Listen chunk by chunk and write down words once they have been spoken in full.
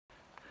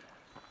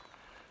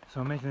So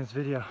I'm making this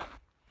video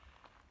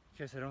in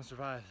case I don't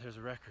survive. There's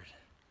a record,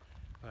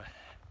 but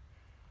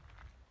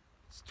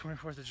it's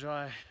 24th of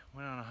July.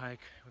 Went on a hike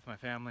with my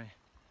family.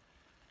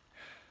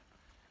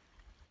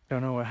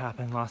 Don't know what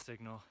happened. Lost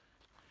signal.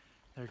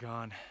 They're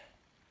gone,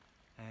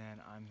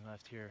 and I'm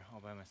left here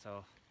all by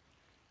myself.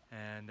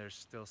 And there's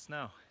still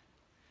snow,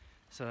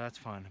 so that's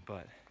fun.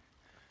 But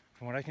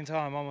from what I can tell,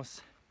 I'm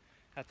almost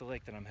at the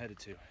lake that I'm headed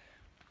to.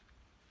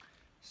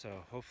 So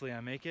hopefully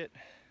I make it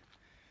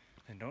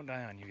and don't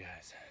die on you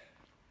guys.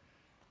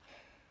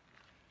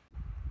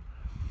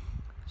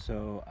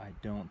 So I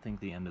don't think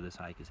the end of this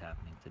hike is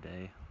happening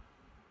today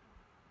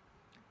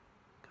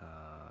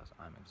because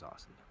I'm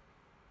exhausted.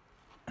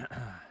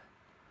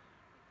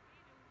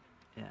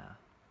 Yeah,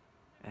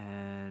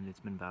 and it's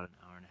been about an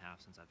hour and a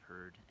half since I've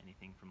heard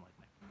anything from like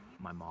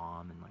my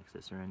mom and like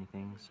sister or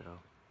anything, so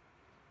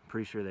I'm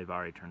pretty sure they've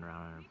already turned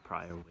around and are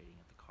probably waiting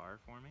at the car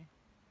for me.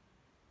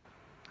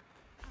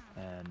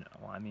 And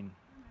well, I mean,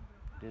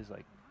 it is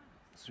like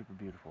super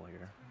beautiful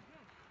here.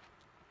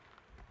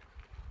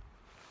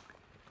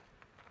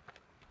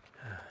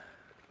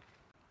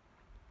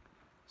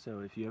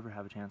 So if you ever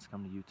have a chance to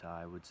come to Utah,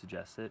 I would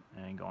suggest it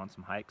and go on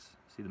some hikes,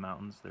 see the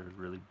mountains. They're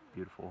really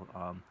beautiful.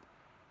 I'm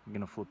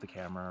gonna flip the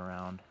camera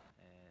around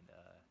and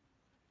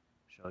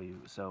show you.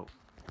 So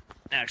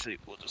actually,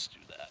 we'll just do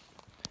that.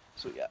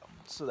 So yeah,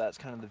 so that's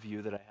kind of the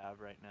view that I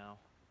have right now.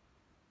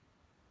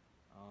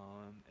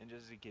 And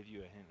just to give you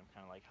a hint of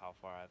kind of like how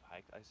far I've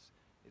hiked,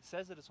 it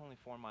says that it's only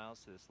 4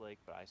 miles to this lake,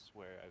 but I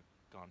swear I've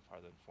gone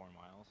farther than 4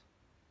 miles.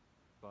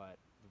 But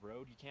the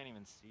road, you can't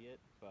even see it,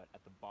 but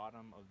at the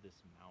bottom of this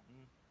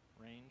mountain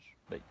range.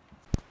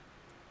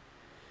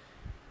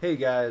 Hey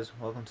guys,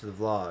 welcome to the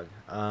vlog.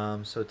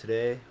 So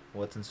today,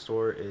 what's in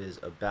store is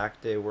a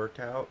back day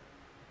workout,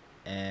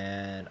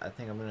 and I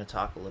think I'm going to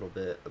talk a little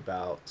bit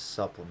about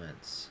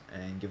supplements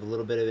and give a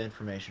little bit of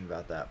information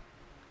about that.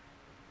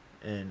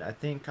 And I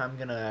think I'm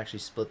going to actually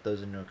split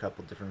those into a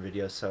couple different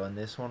videos. So in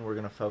this one, we're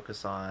going to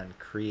focus on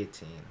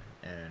creatine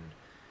and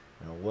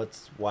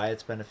why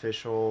it's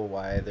beneficial,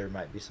 why there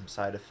might be some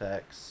side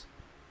effects,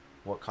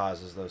 what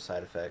causes those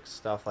side effects,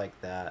 stuff like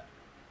that.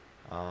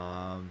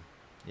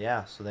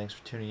 Yeah, so thanks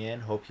for tuning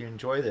in. Hope you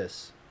enjoy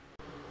this.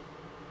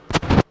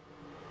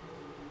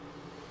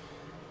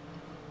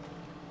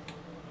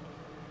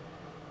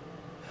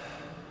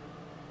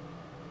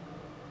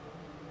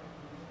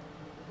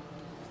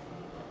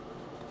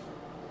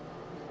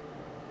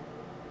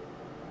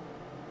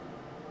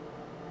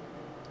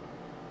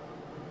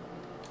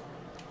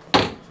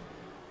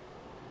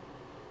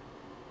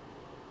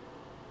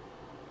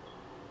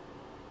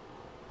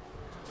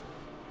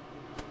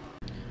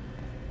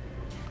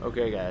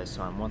 Okay guys,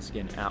 so I'm once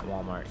again at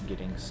Walmart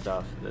getting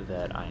stuff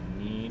that I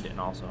need and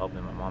also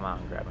helping my mom out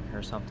and grabbing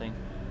her something.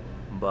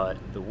 But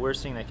the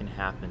worst thing that can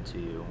happen to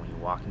you when you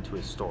walk into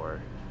a store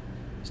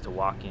is to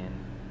walk in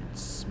and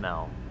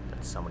smell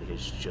that somebody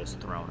has just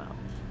thrown up.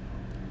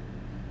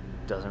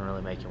 Doesn't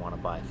really make you want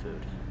to buy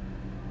food.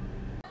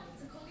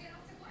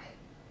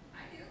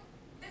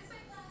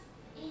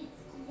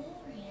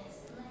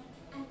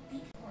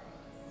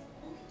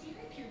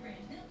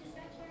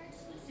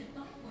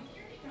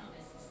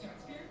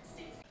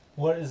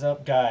 What is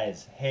up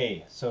guys?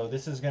 Hey, so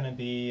this is going to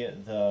be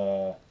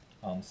the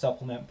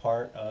supplement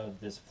part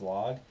of this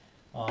vlog.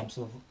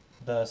 So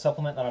the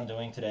supplement that I'm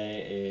doing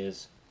today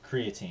is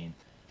creatine.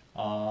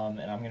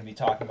 And I'm going to be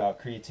talking about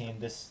creatine.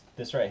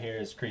 This right here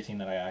is creatine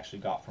that I actually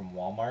got from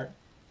Walmart.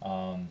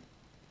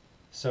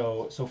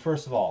 So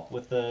first of all,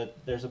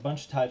 there's a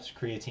bunch of types of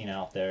creatine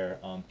out there.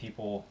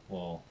 People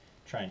will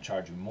try and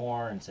charge you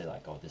more and say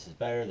like, oh, this is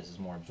better, this is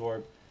more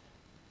absorbed.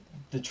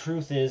 The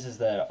truth is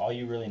that all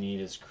you really need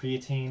is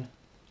creatine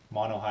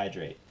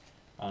monohydrate.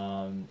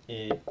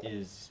 It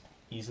is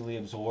easily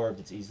absorbed,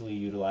 it's easily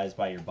utilized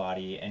by your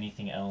body.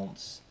 Anything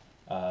else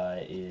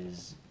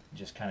is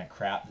just kind of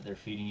crap that they're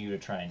feeding you to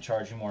try and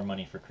charge you more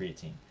money for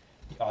creatine.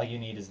 All you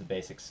need is the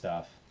basic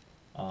stuff.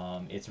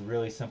 It's a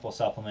really simple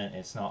supplement,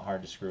 it's not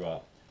hard to screw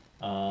up.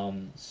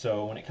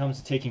 So when it comes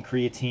to taking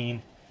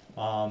creatine,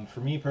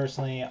 for me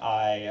personally,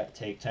 I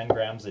take 10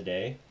 grams a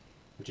day,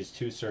 which is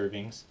 2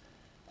 servings.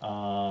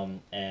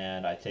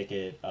 And I take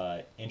it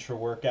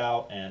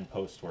intra-workout and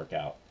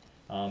post-workout.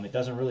 It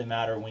doesn't really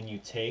matter when you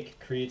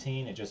take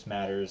creatine, it just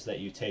matters that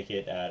you take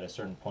it at a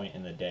certain point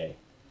in the day.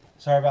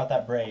 Sorry about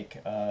that break,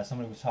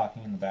 somebody was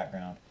talking in the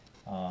background,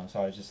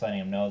 so I was just letting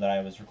them know that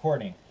I was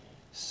recording.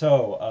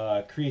 So,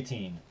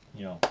 creatine,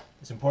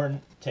 it's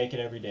important, take it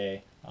every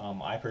day.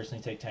 I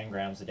personally take 10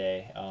 grams a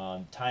day.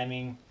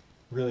 Timing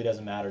really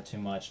doesn't matter too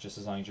much, just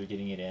as long as you're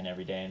getting it in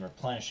every day and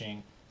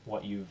replenishing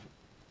what you've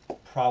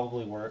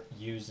probably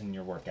used in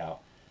your workout.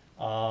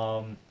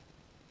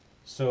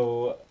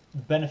 So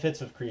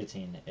benefits of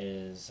creatine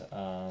is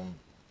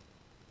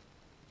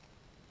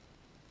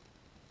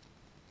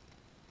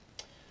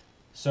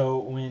so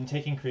when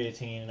taking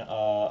creatine,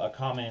 a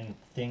common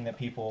thing that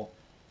people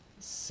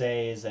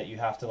say is that you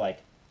have to like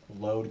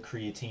load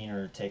creatine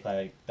or take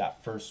like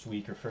that first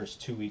week or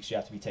first 2 weeks you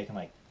have to be taking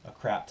like a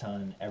crap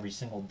ton every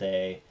single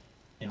day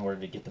in order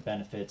to get the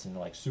benefits and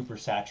like super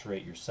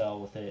saturate your cell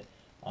with it.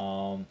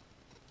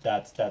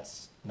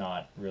 That's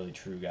not really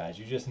true, guys.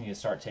 You just need to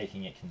start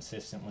taking it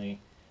consistently,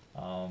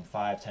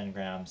 5-10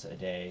 grams a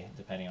day,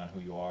 depending on who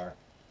you are,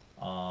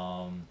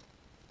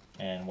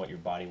 and what your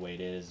body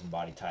weight is and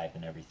body type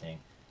and everything.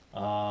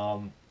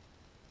 The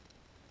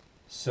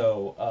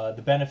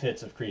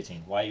benefits of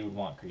creatine, why you would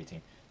want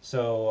creatine.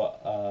 So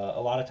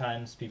a lot of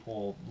times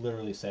people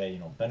literally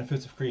say,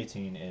 benefits of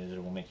creatine is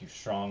it will make you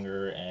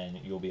stronger and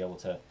you'll be able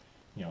to,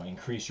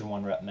 increase your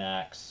 1 rep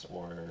max,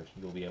 or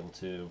you'll be able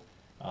to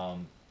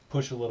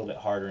push a little bit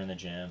harder in the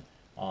gym,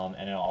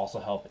 and it'll also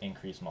help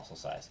increase muscle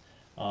size.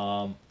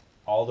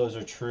 All those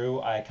are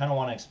true. I kind of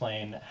want to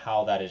explain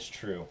how that is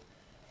true.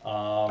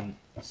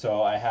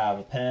 So I have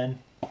a pen,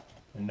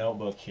 a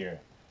notebook here.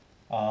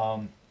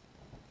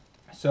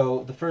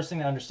 So the first thing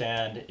to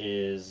understand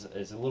is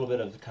a little bit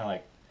of kind of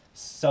like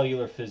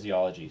cellular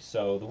physiology.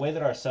 So the way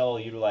that our cell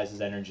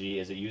utilizes energy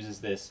is it uses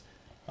this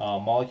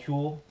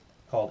molecule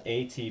called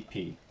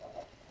ATP.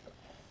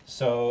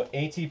 So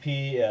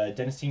ATP,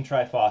 adenosine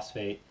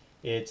triphosphate,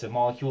 it's a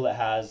molecule that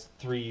has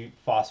 3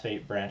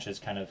 phosphate branches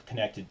kind of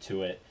connected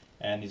to it,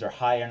 and these are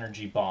high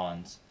energy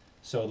bonds.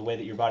 So the way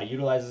that your body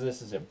utilizes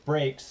this is it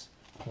breaks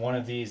one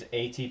of these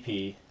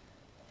ATP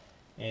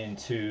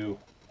into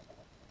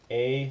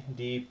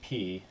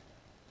ADP,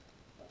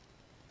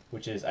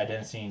 which is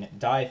adenosine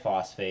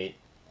diphosphate,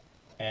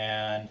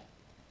 and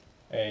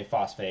a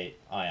phosphate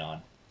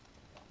ion.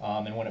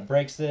 And when it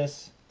breaks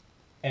this,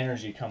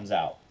 energy comes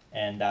out.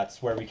 And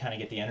that's where we kind of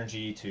get the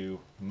energy to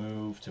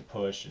move, to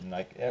push. And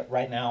like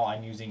right now,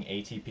 I'm using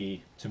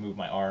ATP to move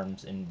my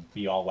arms and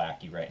be all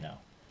wacky right now.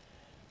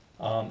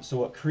 So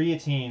what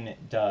creatine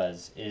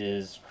does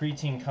is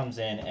creatine comes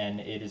in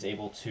and it is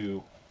able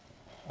to,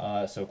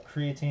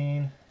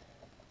 creatine,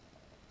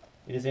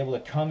 it is able to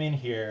come in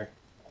here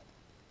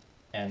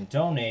and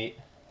donate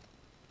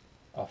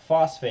a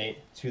phosphate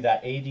to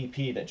that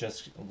ADP that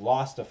just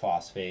lost a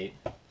phosphate,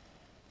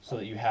 so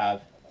that you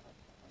have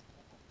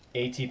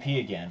ATP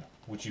again,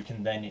 which you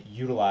can then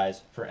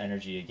utilize for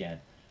energy again.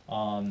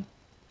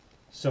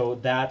 So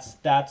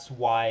that's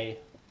why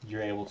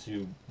you're able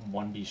to,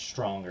 one, be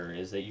stronger,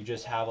 is that you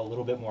just have a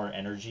little bit more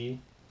energy,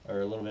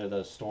 or a little bit of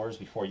those stores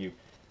before you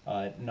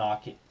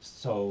knock it.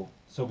 So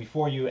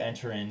before you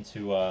enter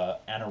into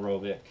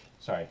aerobic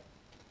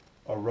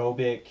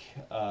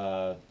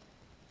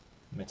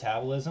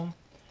metabolism,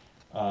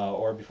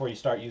 or before you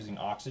start using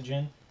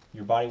oxygen,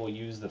 your body will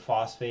use the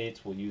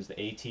phosphates, will use the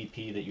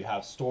ATP that you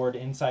have stored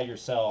inside your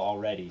cell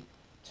already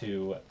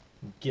to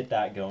get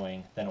that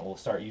going. Then it will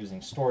start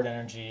using stored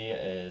energy,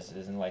 as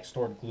in like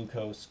stored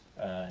glucose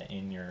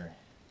in your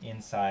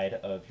inside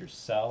of your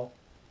cell.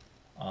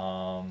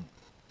 And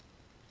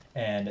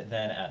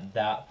then at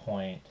that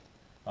point,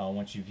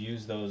 once you've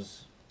used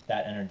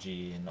that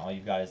energy and all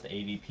you've got is the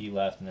ADP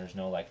left and there's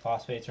no like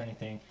phosphates or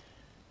anything,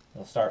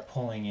 they'll start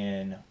pulling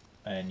in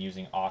and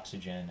using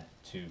oxygen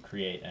to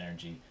create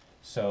energy.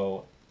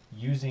 So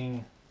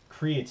using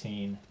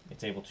creatine,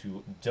 it's able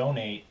to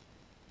donate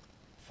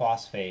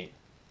phosphate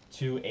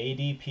to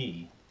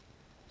ADP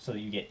so that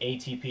you get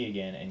ATP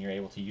again, and you're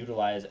able to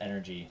utilize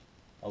energy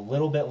a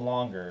little bit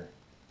longer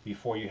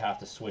before you have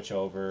to switch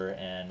over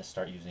and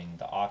start using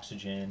the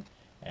oxygen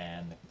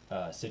and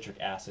the citric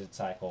acid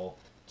cycle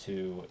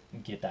to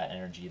get that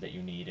energy that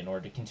you need in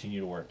order to continue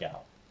to work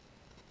out.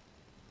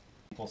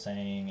 People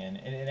saying, and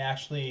it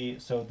actually,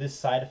 so this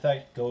side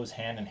effect goes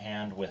hand in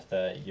hand with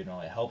it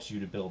helps you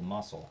to build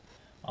muscle.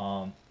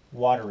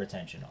 Water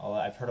retention.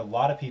 I've heard a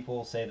lot of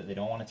people say that they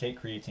don't want to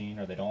take creatine,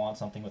 or they don't want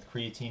something with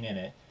creatine in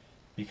it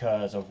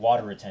because of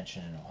water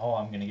retention. Oh,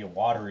 I'm going to get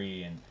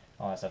watery and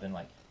all that stuff. And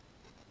like,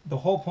 the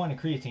whole point of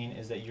creatine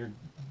is that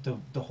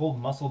the whole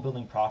muscle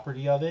building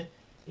property of it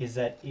is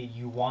that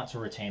you want to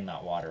retain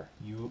that water.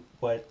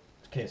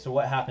 So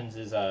what happens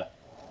is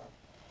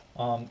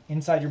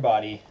inside your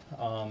body,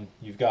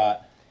 you've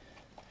got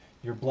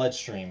your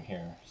bloodstream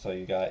here. So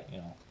you got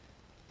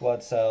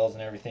blood cells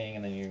and everything,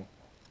 and then you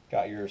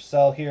got your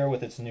cell here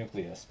with its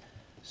nucleus.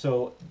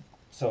 So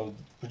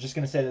we're just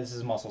going to say that this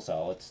is a muscle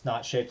cell. It's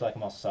not shaped like a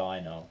muscle cell, I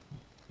know.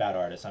 Bad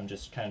artist. I'm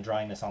just kind of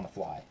drawing this on the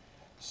fly.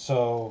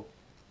 So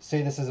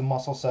say this is a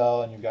muscle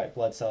cell and you've got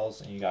blood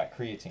cells and you got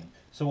creatine.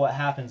 So what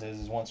happens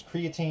is once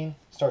creatine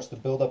starts to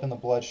build up in the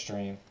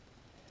bloodstream,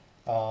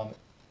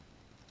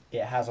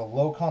 it has a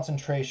low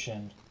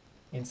concentration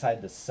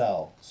inside the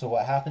cell. So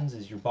what happens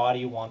is your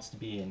body wants to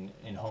be in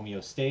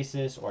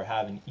homeostasis, or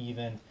have an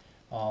even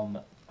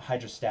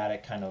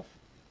hydrostatic kind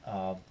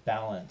of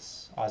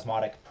balance,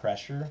 osmotic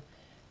pressure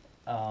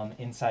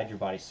inside your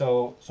body.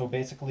 So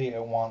basically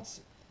it wants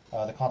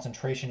the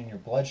concentration in your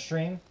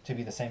bloodstream to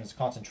be the same as the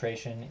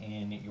concentration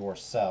in your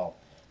cell.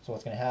 So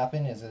what's going to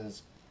happen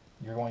is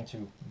you're going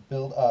to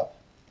build up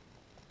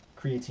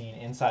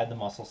creatine inside the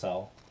muscle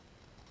cell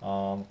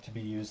to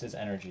be used as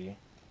energy.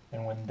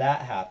 And when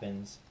that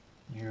happens,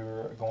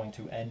 you're going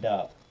to end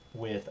up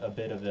with a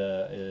bit of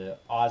a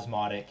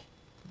osmotic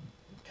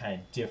kind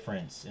of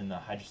difference in the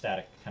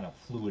hydrostatic kind of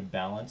fluid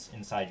balance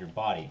inside your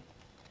body.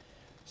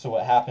 So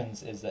what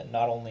happens is that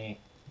not only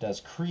does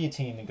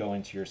creatine go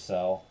into your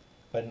cell,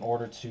 but in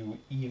order to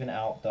even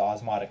out the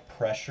osmotic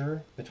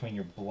pressure between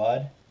your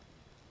blood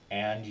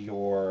and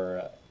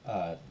your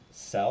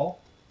cell,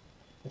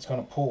 it's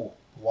going to pull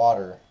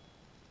water,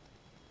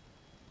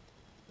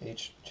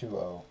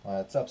 H2O.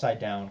 It's upside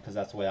down because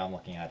that's the way I'm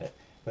looking at it.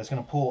 But it's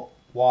going to pull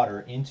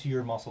water into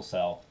your muscle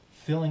cell,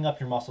 filling up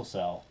your muscle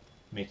cell,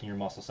 making your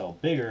muscle cell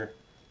bigger.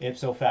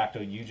 Ipso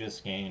facto, you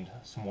just gained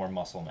some more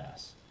muscle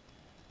mass.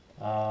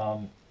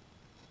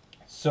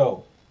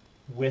 So,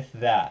 with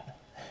that,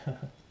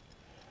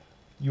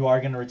 you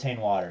are going to retain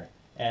water.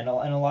 And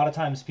a lot of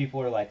times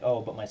people are like,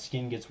 oh, but my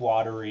skin gets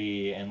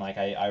watery and like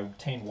I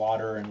retain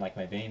water and like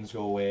my veins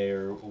go away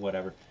or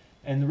whatever.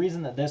 And the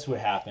reason that this would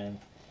happen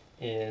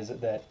is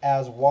that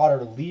as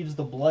water leaves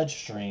the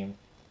bloodstream,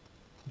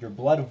 your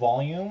blood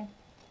volume,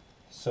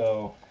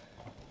 so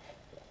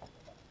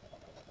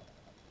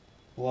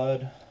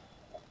blood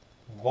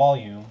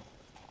volume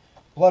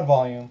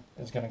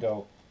is going to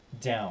go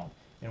down.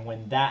 And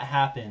when that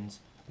happens,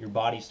 your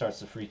body starts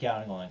to freak out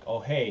and go like, oh,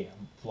 hey,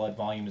 blood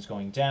volume is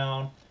going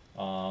down.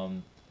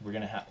 We're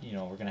gonna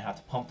have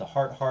to pump the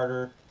heart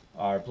harder.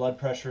 Our blood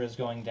pressure is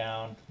going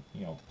down.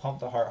 Pump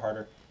the heart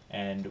harder.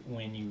 And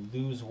when you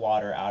lose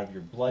water out of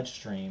your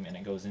bloodstream and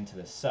it goes into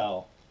the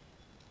cell,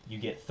 you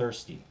get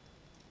thirsty.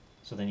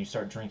 So then you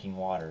start drinking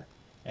water,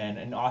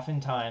 and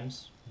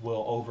oftentimes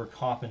we'll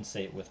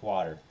overcompensate with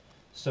water.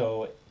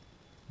 So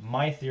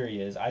my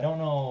theory is, I don't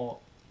know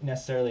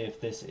necessarily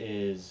if this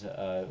is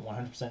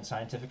 100%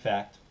 scientific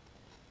fact,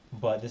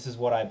 but this is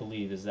what I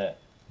believe, is that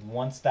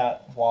once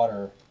that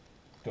water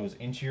goes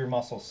into your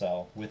muscle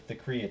cell with the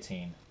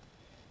creatine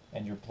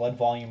and your blood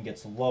volume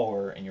gets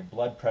lower and your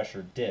blood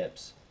pressure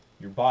dips,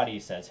 your body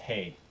says,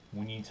 hey,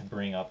 we need to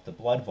bring up the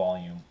blood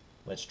volume,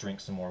 let's drink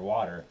some more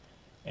water.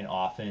 And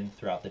often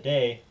throughout the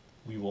day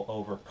we will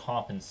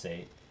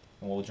overcompensate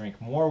and we'll drink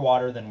more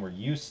water than we're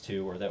used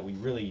to, or that we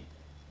really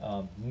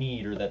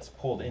need, or that's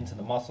pulled into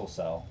the muscle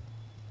cell.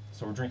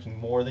 So we're drinking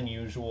more than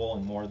usual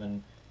and more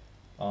than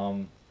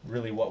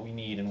really what we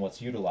need and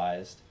what's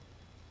utilized.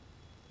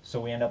 So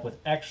we end up with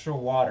extra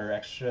water,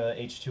 extra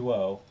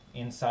H2O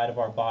inside of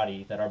our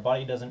body that our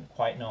body doesn't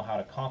quite know how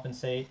to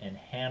compensate and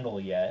handle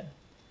yet.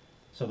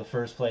 So the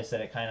first place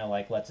that it kind of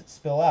like lets it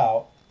spill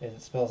out is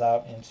it spills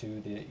out into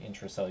the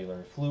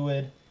intracellular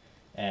fluid,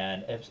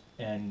 and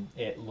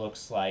it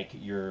looks like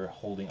you're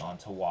holding on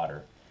to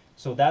water.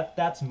 So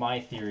that's my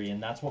theory,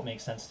 and that's what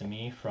makes sense to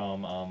me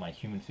from my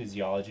human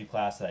physiology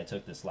class that I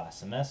took this last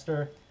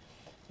semester,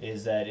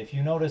 is that if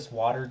you notice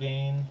water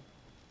gain,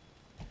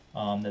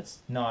 that's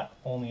not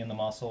only in the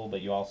muscle,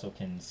 but you also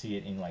can see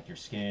it in like your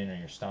skin or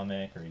your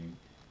stomach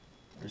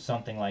or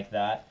something like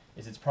that,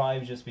 is it's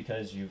probably just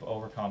because you've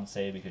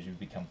overcompensated, because you've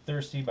become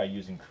thirsty by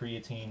using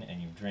creatine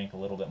and you've drank a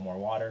little bit more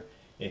water.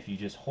 If you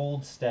just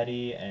hold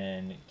steady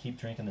and keep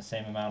drinking the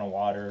same amount of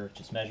water,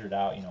 just measure it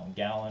out, a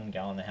gallon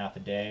and a half a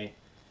day,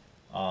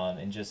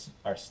 and just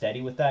are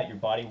steady with that, your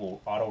body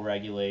will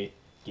auto-regulate,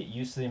 get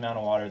used to the amount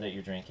of water that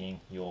you're drinking,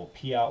 you'll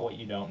pee out what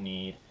you don't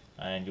need,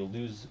 and you'll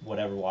lose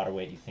whatever water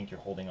weight you think you're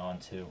holding on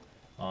to.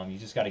 You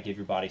just got to give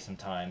your body some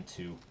time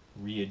to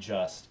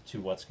readjust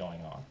to what's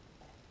going on.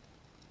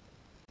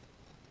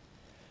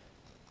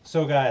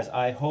 So guys,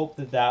 I hope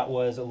that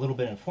was a little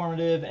bit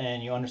informative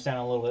and you understand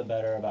a little bit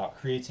better about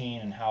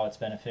creatine and how it's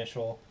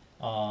beneficial.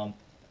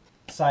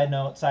 Side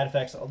note, side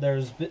effects, there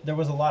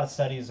was a lot of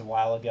studies a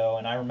while ago,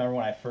 and I remember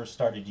when I first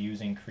started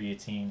using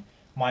creatine,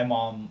 my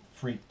mom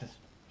freaked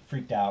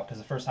out because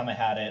the first time I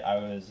had it, I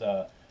was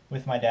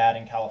with my dad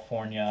in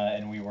California,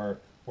 and we were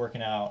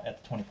working out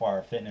at the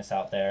 24-hour fitness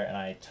out there, and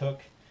I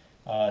took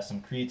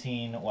some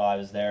creatine while I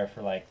was there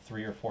for like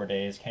 3 or 4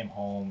 days, came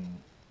home,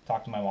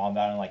 talked to my mom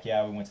about it, and like,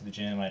 yeah, we went to the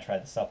gym, and I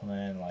tried the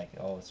supplement, and like,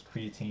 oh, it's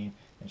creatine,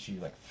 and she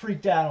like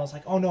freaked out, and I was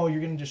like, oh no,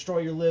 you're gonna destroy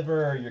your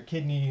liver, your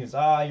kidneys,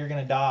 you're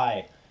gonna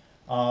die.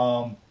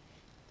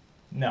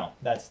 No,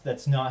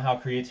 that's not how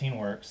creatine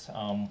works.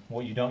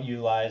 What you don't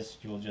utilize,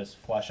 you'll just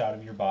flush out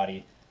of your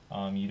body.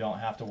 You don't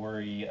have to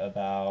worry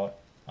about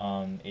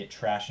it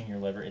trashing your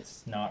liver.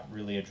 It's not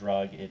really a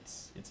drug.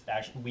 It's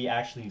actually, we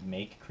actually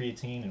make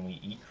creatine and we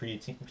eat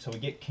creatine. So we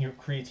get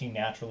creatine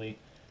naturally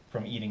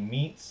from eating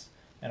meats,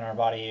 and our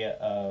body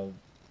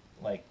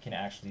can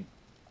actually,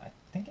 I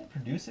think it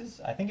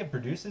produces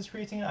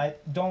creatine. I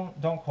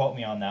don't quote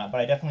me on that, but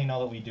I definitely know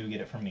that we do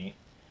get it from meat.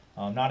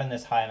 Not in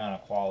this high amount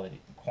of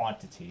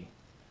quantity.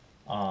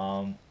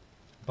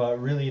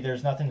 But really,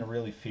 there's nothing to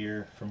really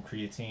fear from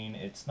creatine.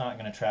 It's not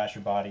going to trash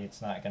your body.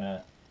 It's not going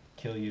to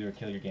kill you or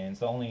kill your gains.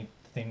 The only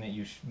thing that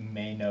you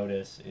may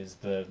notice is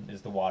the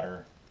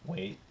water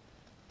weight,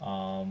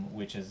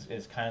 which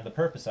is kind of the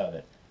purpose of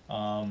it.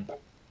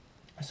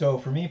 So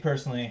for me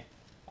personally,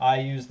 I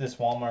use this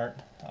Walmart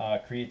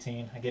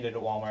creatine. I get it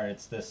at Walmart.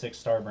 It's the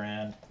 6-star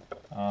brand.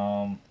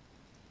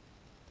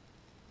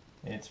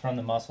 It's from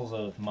the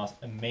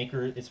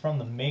It's from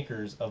the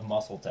makers of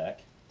Muscle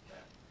Tech,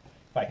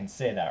 if I can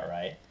say that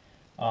right.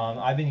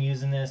 I've been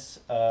using this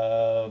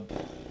about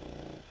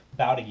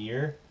a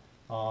year.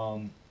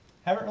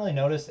 Haven't really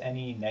noticed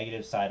any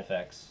negative side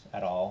effects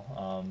at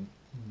all.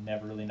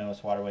 never really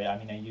noticed water weight. I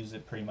mean, I use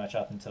it pretty much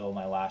up until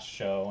my last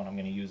show, and I'm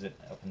going to use it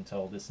up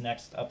until this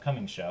next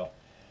upcoming show.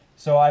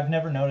 So I've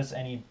never noticed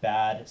any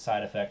bad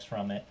side effects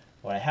from it.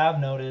 What I have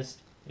noticed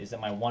is that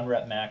my 1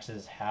 rep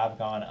maxes have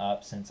gone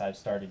up since I've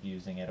started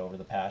using it over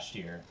the past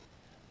year.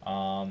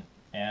 And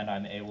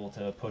I'm able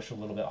to push a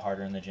little bit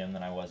harder in the gym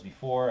than I was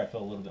before. I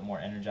feel a little bit more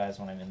energized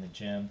when I'm in the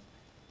gym.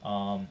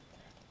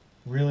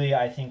 Really,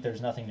 I think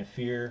there's nothing to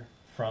fear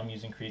from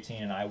using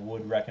creatine, and I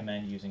would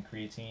recommend using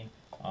creatine.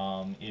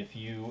 If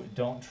you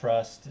don't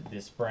trust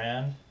this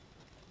brand,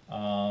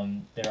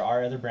 there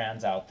are other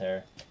brands out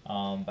there,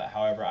 but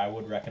however, I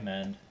would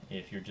recommend,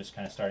 if you're just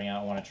kind of starting out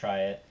and want to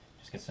try it,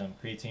 just get some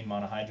creatine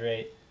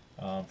monohydrate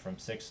from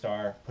 6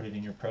 Star, put it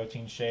in your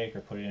protein shake or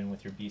put it in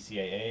with your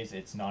BCAAs.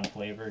 It's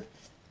non-flavored,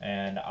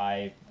 and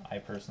I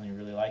personally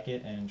really like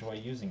it and enjoy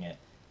using it.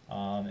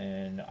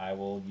 And I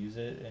will use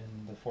it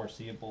in the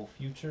foreseeable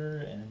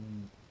future,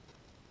 and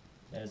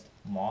as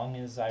long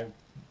as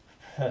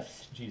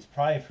geez,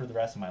 probably for the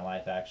rest of my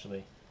life,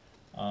 actually,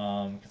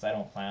 because I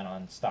don't plan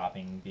on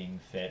stopping being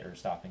fit or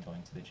stopping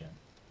going to the gym.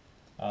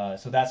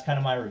 So that's kind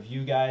of my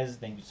review, guys.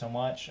 Thank you so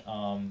much.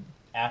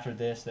 After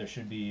this, there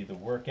should be the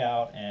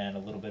workout and a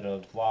little bit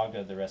of vlog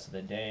of the rest of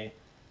the day.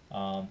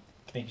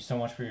 Thank you so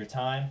much for your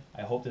time.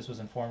 I hope this was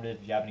informative.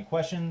 If you have any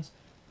questions,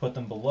 put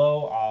them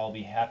below. I'll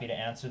be happy to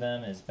answer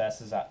them as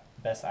best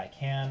I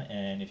can.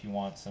 And if you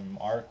want some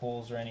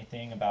articles or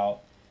anything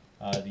about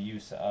the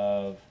use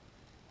of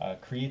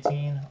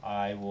creatine,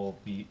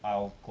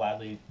 I'll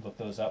gladly look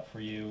those up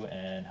for you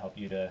and help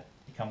you to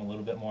become a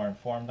little bit more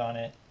informed on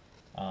it.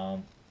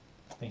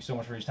 Thanks so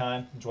much for your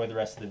time. Enjoy the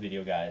rest of the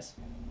video, guys.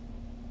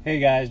 Hey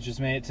guys,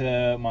 just made it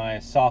to my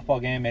softball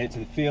game, made it to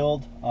the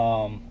field.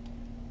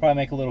 Probably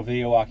make a little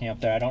video walking up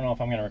there. I don't know if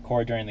I'm going to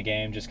record during the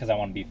game just because I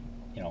want to be,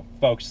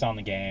 focused on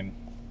the game,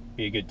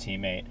 be a good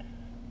teammate.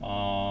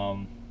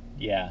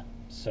 Yeah,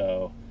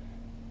 so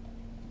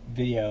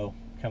video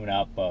coming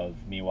up of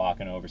me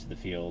walking over to the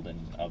field and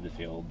of the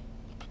field,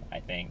 I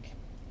think.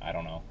 I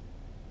don't know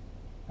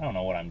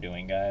what I'm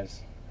doing,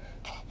 guys.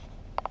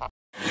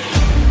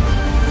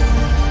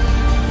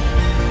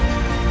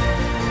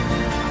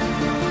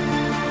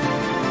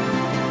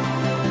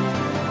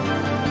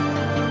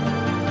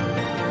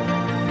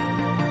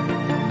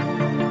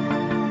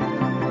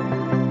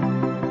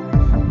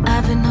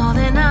 I've been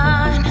holding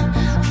on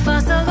for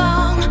so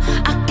long,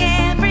 I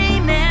can't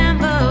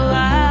remember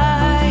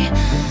why.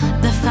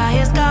 The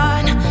fire's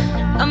gone,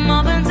 I'm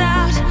all burnt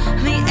out,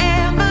 the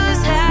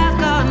embers have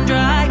gone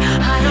dry.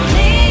 I don't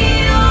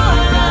need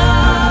your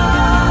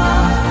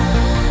love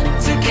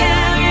to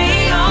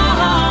carry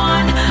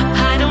on.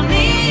 I don't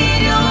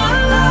need your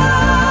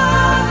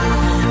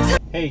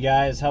love. Hey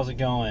guys, how's it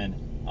going?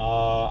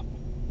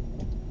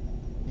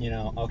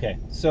 Okay,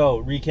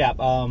 so recap.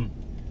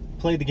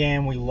 Played the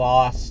game, we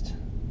lost,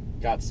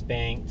 got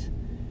spanked.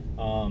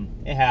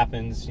 It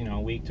happens,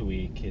 week to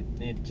week.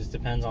 It just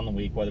depends on the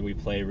week whether we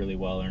play really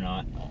well or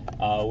not.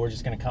 We're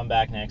just gonna come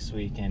back next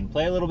week and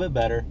play a little bit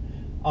better.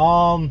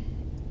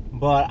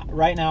 But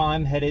right now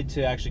I'm headed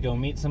to actually go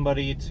meet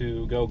somebody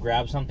to go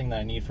grab something that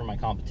I need for my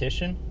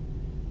competition.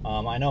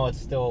 I know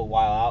it's still a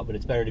while out, but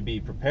it's better to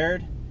be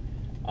prepared.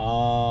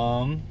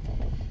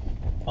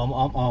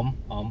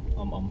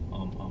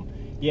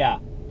 Yeah,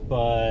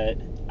 but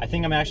I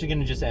think I'm actually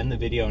gonna just end the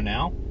video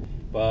now.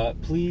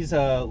 But please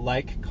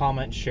like,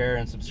 comment, share,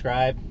 and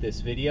subscribe this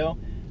video.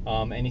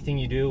 Anything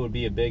you do would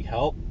be a big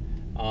help.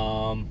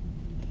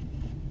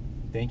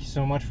 Thank you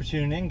so much for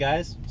tuning in,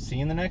 guys. See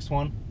you in the next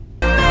one.